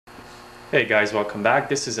Hey guys, welcome back.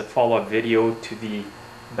 This is a follow-up video to the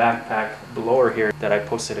backpack blower here that I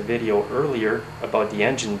posted a video earlier about the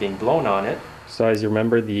engine being blown on it. So as you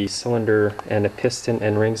remember, the cylinder and the piston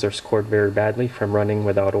and rings are scored very badly from running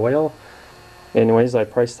without oil. Anyways, I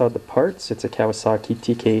priced out the parts. It's a Kawasaki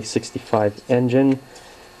TK65 engine.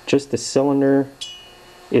 Just the cylinder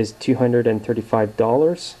is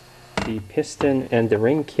 $235. The piston and the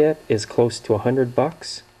ring kit is close to $100.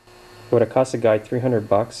 It would have cost a guy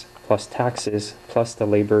 $300 plus taxes plus the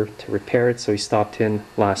labor to repair it. So he stopped in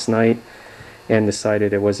last night and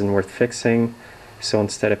decided it wasn't worth fixing. So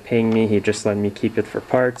instead of paying me, he just let me keep it for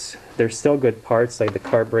parts. They're still good parts, like the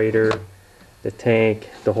carburetor, the tank,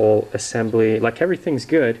 the whole assembly, like everything's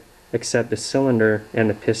good except the cylinder and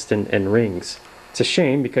the piston and rings. It's a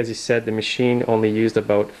shame because he said the machine only used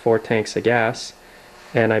about 4 tanks of gas,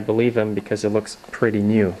 and I believe him because it looks pretty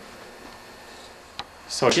new.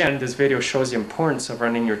 So again, this video shows the importance of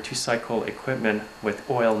running your 2-cycle equipment with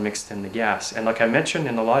oil mixed in the gas. And like I mentioned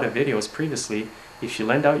in a lot of videos previously, if you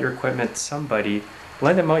lend out your equipment to somebody,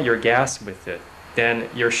 lend them out your gas with it, then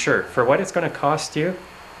you're sure for what it's going to cost you,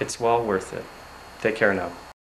 it's well worth it. Take care now.